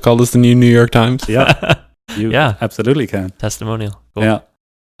Malta called us the new New York Times. Yeah, you absolutely can. Testimonial. Cool. Yeah.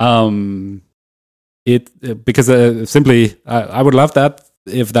 Because simply, I would love that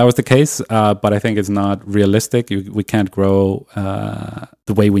if that was the case, but I think it's not realistic. We can't grow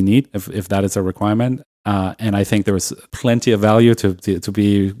the way we need if that is a requirement. And I think there is plenty of value to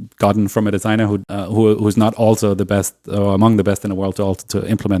be gotten from a designer who's not also the best or among the best in the world to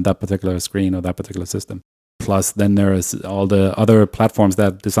implement that particular screen or that particular system. Plus, then there is all the other platforms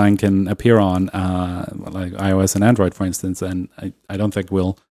that design can appear on, like iOS and Android, for instance. And I don't think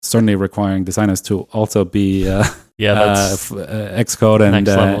we'll certainly requiring designers to also be Xcode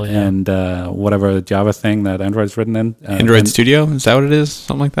and whatever Java thing that Android's written in. Android Studio, is that what it is?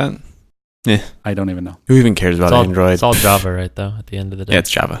 Something like that? Yeah, I don't even know. Who even cares about Android? It's all Java, right? Though at the end of the day, yeah, it's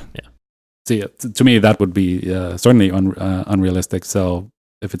Java. Yeah. See, to me, that would be certainly unrealistic. So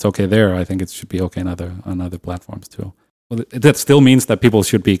if it's okay there, I think it should be okay on other platforms too. Well, that still means that people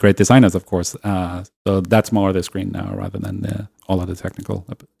should be great designers, of course. So that's more the screen now rather than all of the technical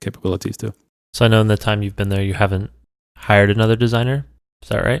capabilities too. So I know in the time you've been there, you haven't hired another designer. Is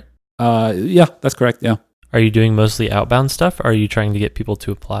that right? Yeah, that's correct. Yeah. Are you doing mostly outbound stuff, or are you trying to get people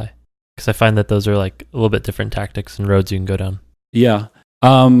to apply? Because I find that those are like a little bit different tactics and roads you can go down. Yeah.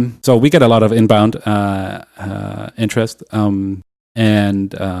 So we get a lot of inbound interest. And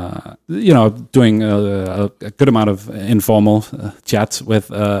doing a good amount of informal chats with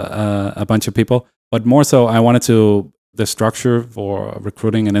a bunch of people. But more so, I wanted the structure for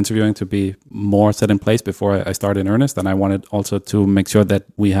recruiting and interviewing to be more set in place before I start in earnest. And I wanted also to make sure that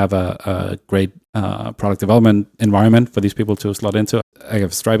we have a great product development environment for these people to slot into.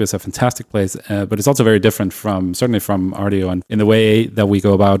 Stripe is a fantastic place, but it's also very different certainly from Rdio, and in the way that we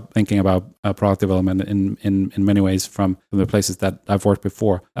go about thinking about product development in many ways from the places that I've worked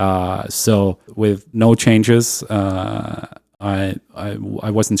before. So with no changes, I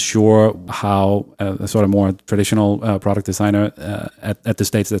wasn't sure how a sort of more traditional product designer at the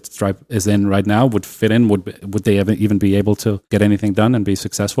stage that Stripe is in right now would fit in. Would they even be able to get anything done and be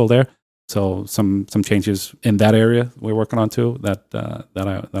successful there? So some changes in that area we're working on too that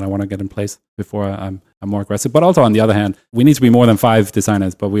I want to get in place before I'm more aggressive. But also on the other hand, we need to be more than 5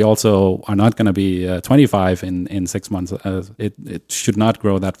 designers, but we also are not going to be 25 in 6 months. It should not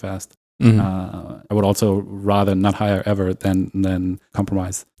grow that fast. Mm-hmm. I would also rather not hire ever than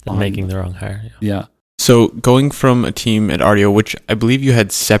compromise. Than making the wrong hire. Yeah. So going from a team at Rdio, which I believe you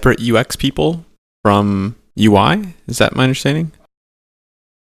had separate UX people from UI, is that my understanding?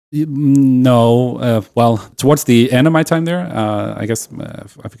 No. Well, towards the end of my time there, I guess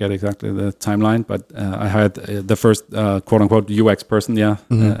I forget exactly the timeline, but I hired the first quote unquote UX person,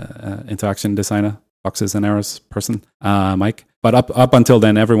 interaction designer, boxes and errors person, Mike. But up until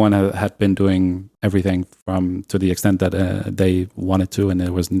then, everyone had been doing everything to the extent that they wanted to, and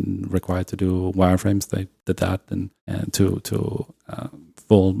it was required to do wireframes. They did that, and to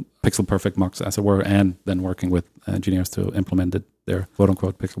full pixel perfect mocks, as it were, and then working with engineers to implement their quote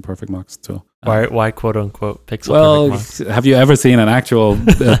unquote pixel perfect mocks too. Why quote unquote pixel perfect mocks? Have you ever seen an actual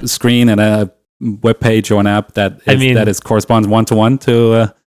screen in a web page or an app that corresponds 1-to-1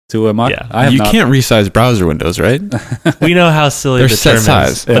 to a mock? Yeah. You can't resize browser windows, right? We know how silly the term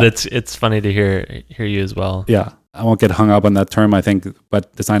size. Is, but it's funny to hear you as well. Yeah, I won't get hung up on that term, I think,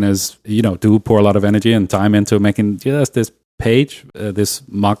 but designers, do pour a lot of energy and time into making just this page, this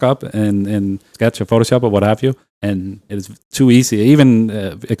mock-up in Sketch or Photoshop or what have you, and it is too easy. Even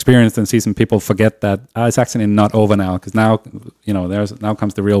experienced and seasoned people forget that it's actually not over now, because now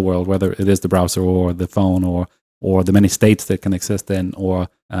comes the real world, whether it is the browser or the phone or the many states that can exist in, or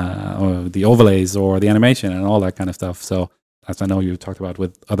the overlays or the animation and all that kind of stuff. So as I know you talked about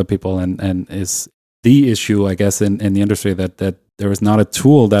with other people, and is the issue, I guess, in the industry that there is not a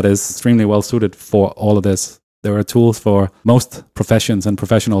tool that is extremely well suited for all of this. There are tools for most professions and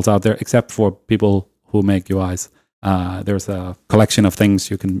professionals out there, except for people who make UIs. there's a collection of things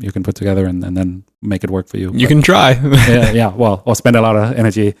you can put together and then make it work for you. You can try. Well, or spend a lot of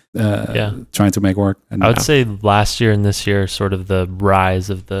energy trying to make work. And I would say last year and this year, sort of the rise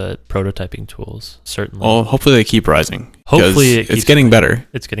of the prototyping tools, certainly. Well, hopefully they keep rising. Hopefully it's getting better.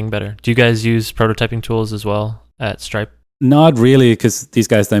 It's getting better. Do you guys use prototyping tools as well at Stripe? Not really, because these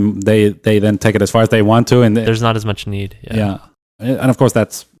guys they then take it as far as they want to, and there's not as much need. Yeah. And of course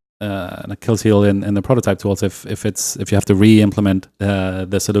that's an Achilles heel in the prototype tools. If you have to re-implement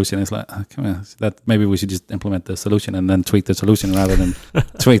the solution, it's like that maybe we should just implement the solution and then tweak the solution rather than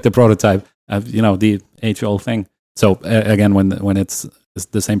tweak the prototype. The age-old thing. So again, when it's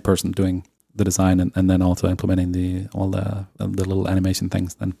the same person doing the design and then also implementing all the little animation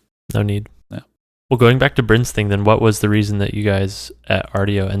things, then no need. Yeah. Well, going back to Bryn's thing, then what was the reason that you guys at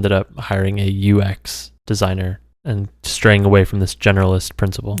Rdio ended up hiring a UX designer and straying away from this generalist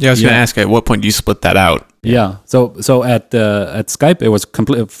principle? Yeah, I was going to ask, at what point do you split that out? Yeah. So at Skype, it was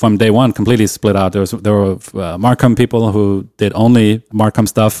from day one completely split out. There were Marcom people who did only Marcom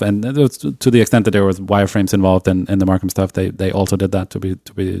stuff, and it was to the extent that there was wireframes involved in the Marcom stuff. They also did that to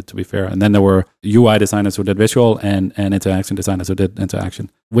be fair. And then there were UI designers who did visual and interaction designers who did interaction,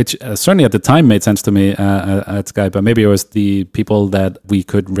 which certainly at the time made sense to me at Skype. But maybe it was the people that we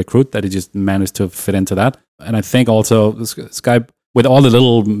could recruit that it just managed to fit into that. And I think also Skype, with all the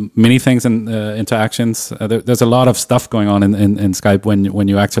little mini things and interactions, there's a lot of stuff going on in Skype when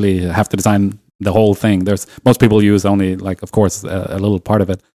you actually have to design the whole thing. Most people use only, like, of course, a little part of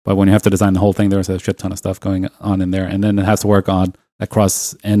it, but when you have to design the whole thing, there's a shit ton of stuff going on in there, and then it has to work on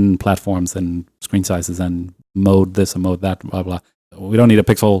across N platforms and screen sizes and mode this and mode that, blah blah. We don't need a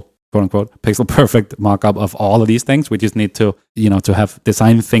pixel, quote unquote, pixel perfect mock-up of all of these things. We just need to, to have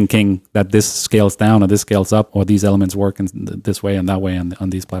design thinking that this scales down or this scales up, or these elements work in this way and that way on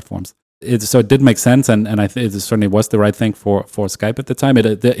these platforms. So it did make sense, and I think it certainly was the right thing for Skype at the time.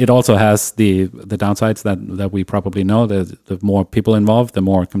 It also has the downsides that we probably know. The more people involved, the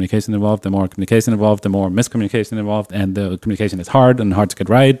more communication involved. The more communication involved, the more miscommunication involved, and the communication is hard to get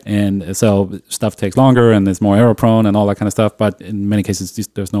right, and so stuff takes longer and it's more error prone and all that kind of stuff. But in many cases,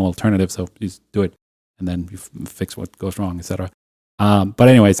 there's no alternative, so you just do it and then you fix what goes wrong, etc. But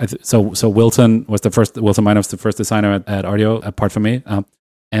anyways, so Wilson was the first. Wilson Minor was the first designer at Rdio, apart from me.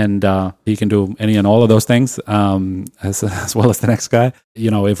 And he can do any and all of those things, as well as the next guy.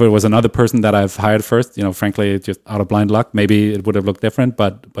 If it was another person that I've hired first, frankly, just out of blind luck, maybe it would have looked different.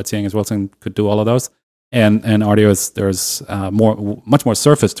 But seeing as Wilson could do all of those, and Rdio there's much more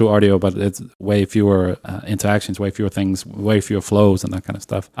surface to Rdio, but it's way fewer interactions, way fewer things, way fewer flows, and that kind of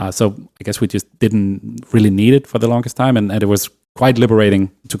stuff. So I guess we just didn't really need it for the longest time, and it was quite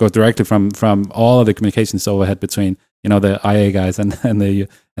liberating to go directly from all of the communications overhead between the IA guys and the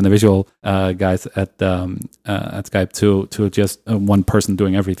visual guys at Skype to just one person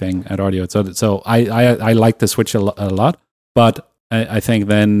doing everything at Rdio. So I like the switch a lot, but I think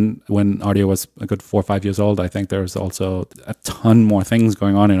then when Rdio was a good 4 or 5 years old, I think there's also a ton more things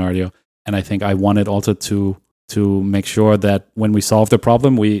going on in Rdio, and I think I wanted also to make sure that when we solved the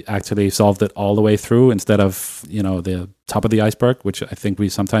problem, we actually solved it all the way through instead of, the top of the iceberg, which I think we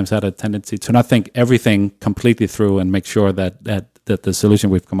sometimes had a tendency to not think everything completely through and make sure that the solution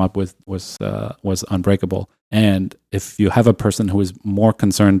we've come up with was unbreakable. And if you have a person who is more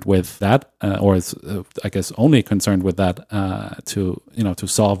concerned with that, or is, I guess, only concerned with that, to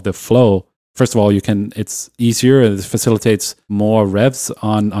solve the flow, first of all, it's easier. It facilitates more revs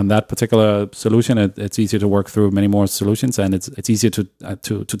on that particular solution. It's easier to work through many more solutions, and it's easier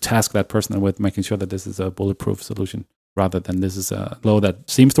to task that person with making sure that this is a bulletproof solution rather than this is a flow that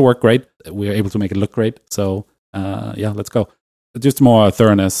seems to work great. We're able to make it look great. So let's go. Just more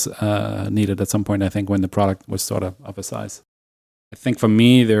thoroughness needed at some point, I think, when the product was sort of a size. I think for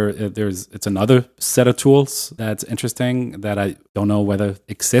me, it's another set of tools that's interesting that I don't know whether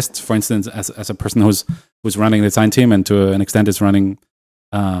exists. For instance, as a person who's running the design team and to an extent is running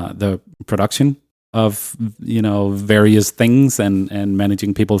the production of various things and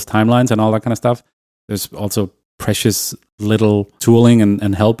managing people's timelines and all that kind of stuff. There's also precious little tooling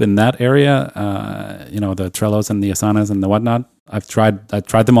and help in that area. The Trellos and the Asanas and the whatnot. I've tried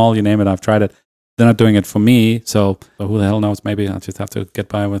them all. You name it, I've tried it. They're not doing it for me, so who the hell knows? Maybe I'll just have to get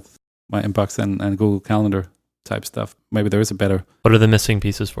by with my inbox and Google Calendar type stuff. Maybe there is a better. What are the missing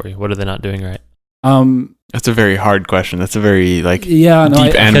pieces for you? What are they not doing right? That's a very hard question. That's a very deep and and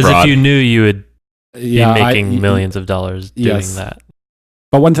broad. Because if you knew, you would be making millions of dollars doing that.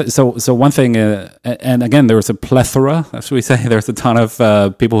 But one thing, and again, there was a plethora, as we say. There's a ton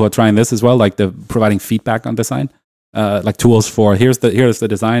of people who are trying this as well, like the providing feedback on design, like tools for here's the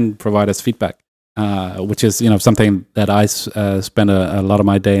design, provide us feedback. which is something that I spend a lot of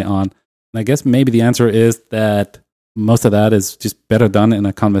my day on. And I guess maybe the answer is that most of that is just better done in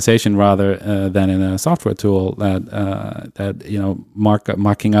a conversation rather than in a software tool that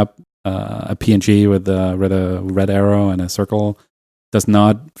marking up a PNG with a red arrow and a circle does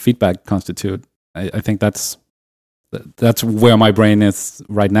not feedback constitute. I think that's where my brain is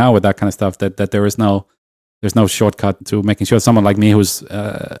right now with that kind of stuff. That there's no shortcut to making sure someone like me who's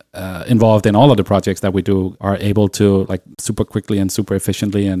involved in all of the projects that we do are able to like super quickly and super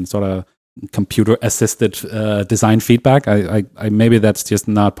efficiently and sort of computer assisted design feedback. I maybe that's just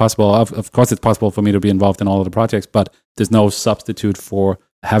not possible. Of course, it's possible for me to be involved in all of the projects, but there's no substitute for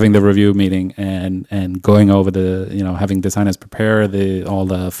having the review meeting and going over having designers prepare all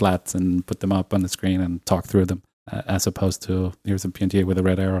the flats and put them up on the screen and talk through them, as opposed to here's a PNG with a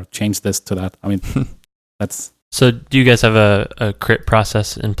red arrow, change this to that. I mean, that's. So do you guys have a crit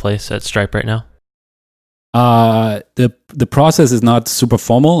process in place at Stripe right now? The process is not super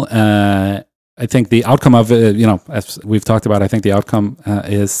formal. I think the outcome of it, as we've talked about, I think the outcome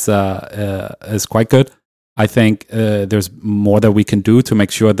is quite good. I think there's more that we can do to make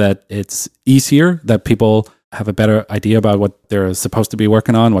sure that it's easier, that people have a better idea about what they're supposed to be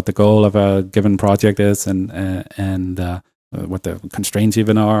working on, what the goal of a given project is, and what the constraints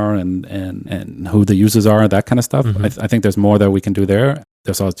even are, and who the users are, that kind of stuff. I think there's more that we can do there.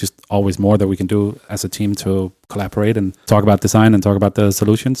 There's just always more that we can do as a team to collaborate and talk about design and talk about the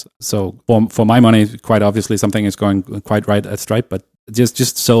solutions. So for my money, quite obviously something is going quite right at Stripe, but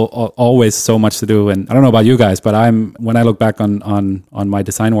just so always so much to do. And I don't know about you guys, but when I look back on my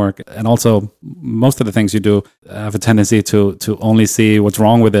design work, and also most of the things you do, I have a tendency to only see what's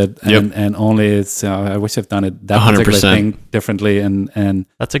wrong with it, and only I wish I've done it that 100%. Particular thing differently. And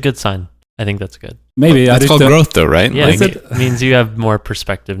that's a good sign. I think that's good. Maybe that's called growth, though, right? Yeah, it means you have more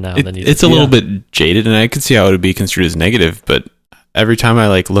perspective now than you did. It's a little bit jaded, and I could see how it would be construed as negative. But every time I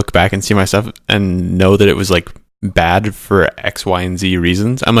look back and see my stuff and know that it was bad for X, Y, and Z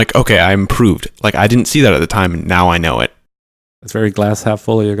reasons, I'm like, okay, I improved. I didn't see that at the time, and now I know it. It's very glass half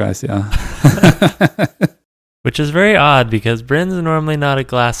full of you guys, yeah. Which is very odd because Bryn's normally not a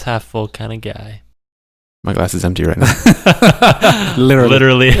glass half full kind of guy. My glass is empty right now.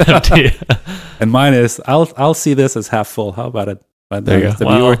 Literally empty. And mine is, I'll see this as half full. How about it? But there you go. The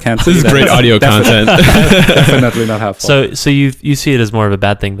viewer can't see this is great audio content. Definitely not half full. So you see it as more of a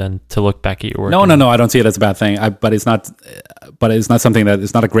bad thing than to look back at your work? No. I don't see it as a bad thing. But it's not something that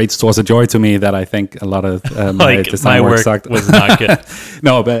it's not a great source of joy to me. That I think a lot of my design work sucked. Was not good.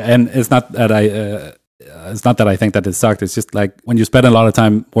 No, and it's not that I. It's not that I think that it sucked. It's just when you spend a lot of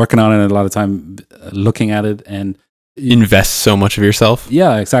time working on it and a lot of time looking at it and invest so much of yourself.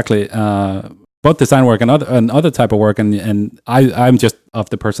 Yeah, exactly. Both design work and other type of work. And I'm just of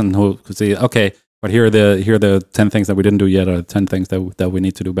the person who could say, okay, but here are the 10 things that we didn't do yet, or 10 things that we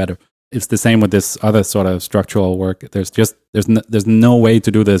need to do better. It's the same with this other sort of structural work. There's no way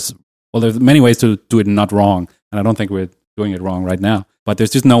to do this. Well, there's many ways to do it not wrong, and I don't think we're doing it wrong right now. But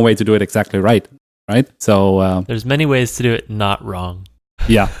there's just no way to do it exactly right. Right, so there's many ways to do it not wrong.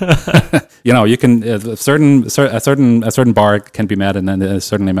 Yeah, you can a certain bar can be met, and then it's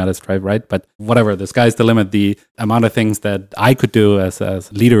certainly met at Stripe, right? But whatever, the sky's the limit. The amount of things that I could do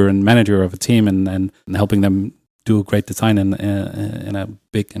as leader and manager of a team, and helping them do great design in a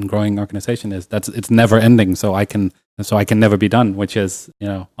big and growing organization it's never ending. So I can never be done, which is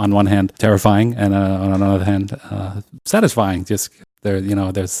on one hand terrifying, and on another hand satisfying. Just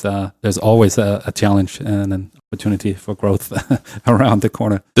there's always a challenge and an opportunity for growth around the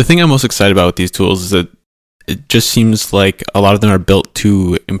corner. The thing I'm most excited about with these tools is that it just seems like a lot of them are built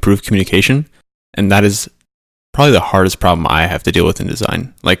to improve communication, and that is probably the hardest problem I have to deal with in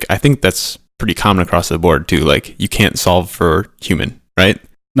design. I think that's pretty common across the board too. You can't solve for human, right?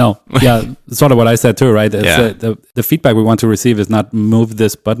 No, yeah, sort of what I said too, right? It's, the feedback we want to receive is not move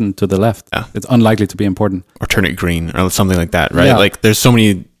this button to the left. Yeah. It's unlikely to be important. Or turn it green or something like that, right? Yeah. There's so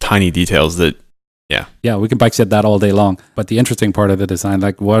many tiny details that, Yeah, we can bike shed that all day long. But the interesting part of the design,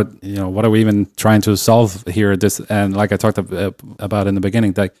 what are we even trying to solve here? And like I talked about in the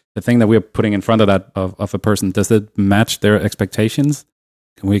beginning, the thing that we're putting in front of that of a person, does it match their expectations?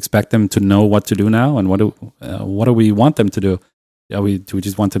 Can we expect them to know what to do now? And what do we want them to do? Do we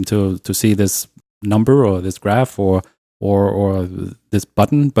just want them to see this number or this graph or this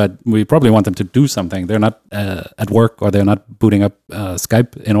button? But we probably want them to do something. They're not at work, or they're not booting up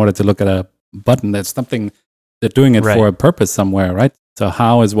Skype in order to look at a button. That's something they're doing it for a purpose somewhere, right? So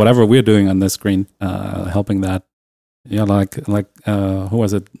how is whatever we're doing on this screen helping that? Who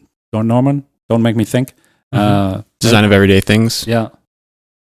was it? Don Norman? Don't Make Me Think. Design of Everyday Things. Yeah.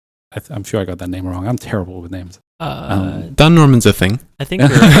 I'm sure I got that name wrong. I'm terrible with names. Don Norman's a thing. I think you're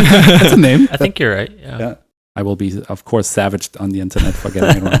right. That's a name. I think you're right. Yeah. I will be, of course, savaged on the internet for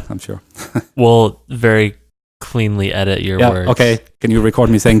getting it wrong, I'm sure. We'll very cleanly edit your words. Okay. Can you record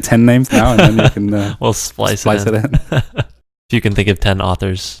me saying 10 names now, and then you can we'll splice it in. If you can think of 10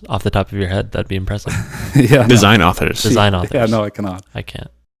 authors off the top of your head, that'd be impressive. Design authors. Design authors. Yeah, no, I cannot. I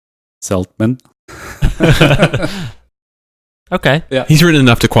can't. Seltman. Okay. Yeah. He's written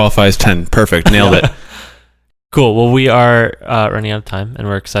enough to qualify as 10. Perfect. Nailed it. Cool. Well, we are running out of time, and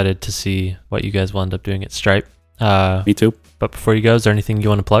we're excited to see what you guys will end up doing at Stripe. Me too. But before you go, is there anything you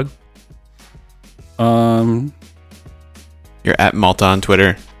want to plug? You're at Malta on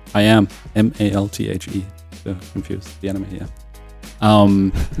Twitter. I am. MALTHE. So confused. The enemy, yeah.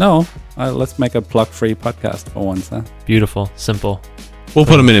 No, let's make a plug-free podcast for once, huh? Beautiful. Simple. We'll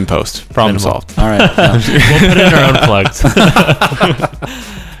put them in post. Problem Minimal. solved. All right. We'll put in our own plugs.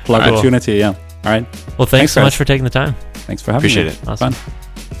 Plug opportunity, yeah. All right. Well, thanks so guys. much for taking the time. Thanks for having Appreciate me. it. Awesome. Fun.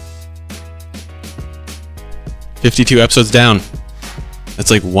 52 episodes down. That's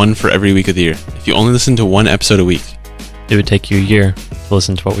like one for every week of the year. If you only listen to one episode a week, It would take you a year to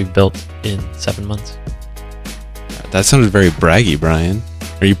listen to what we've built in 7 months. that sounded very braggy, Brian.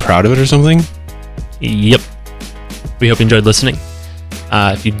 Are you proud of it or something? Yep. We hope you enjoyed listening.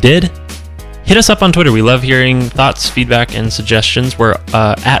 If you did, hit us up on Twitter. We love hearing thoughts, feedback, and suggestions. We're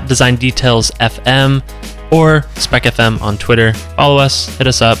at Design Details FM or Spec FM on Twitter. Follow us, hit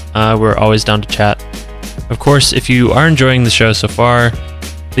us up. We're always down to chat. Of course, if you are enjoying the show so far,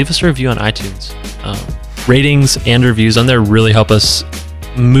 leave us a review on iTunes. Ratings and reviews on there really help us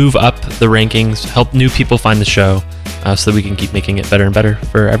move up the rankings, help new people find the show, so that we can keep making it better and better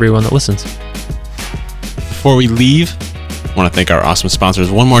for everyone that listens. Before we leave, I want to thank our awesome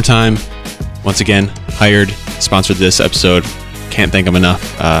sponsors one more time. Once again, Hired sponsored this episode. Can't thank them enough.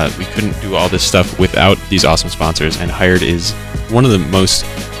 We couldn't do all this stuff without these awesome sponsors, and Hired is one of the most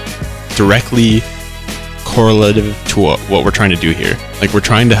directly correlative to what we're trying to do here. Like, we're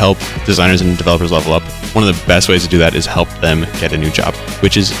trying to help designers and developers level up. One of the best ways to do that is help them get a new job,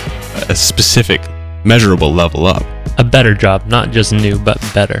 which is a specific, measurable level up. A better job, not just new, but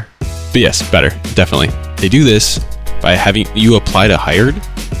better. But yes, better, definitely. They do this by having you apply to Hired,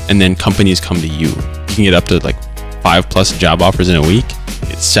 and then companies come to you. You can get up to like 5+ job offers in a week.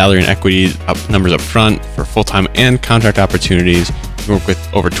 It's salary and equity numbers up front for full-time and contract opportunities. You work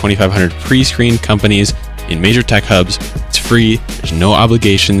with over 2,500 pre-screened companies in major tech hubs. It's free. There's no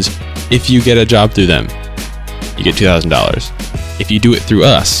obligations. If you get a job through them, you get $2,000. If you do it through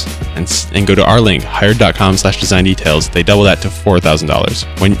us and go to our link, hired.com/design details, they double that to $4,000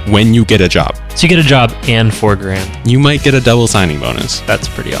 when you get a job. So you get a job and $4,000. You might get a double signing bonus. That's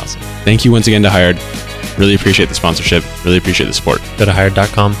pretty awesome. Thank you once again to Hired. Really appreciate the sponsorship. Really appreciate the support. Go to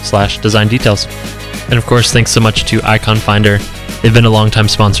hired.com/design details. And of course, thanks so much to Icon Finder. They've been a longtime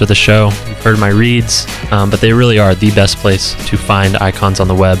sponsor of the show. You've heard my reads, but they really are the best place to find icons on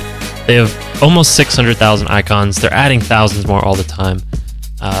the web. They have almost 600,000 icons. They're adding thousands more all the time.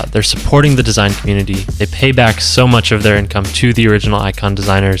 They're supporting the design community. They pay back so much of their income to the original icon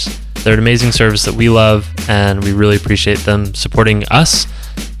designers. They're an amazing service that we love, and we really appreciate them supporting us.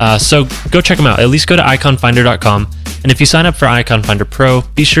 So go check them out. At least go to iconfinder.com. And if you sign up for Icon Finder Pro,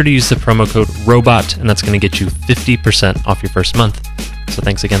 be sure to use the promo code ROBOT, and that's going to get you 50% off your first month. So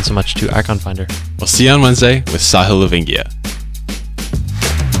thanks again so much to Icon Finder. We'll see you on Wednesday with Sahil Lavingia.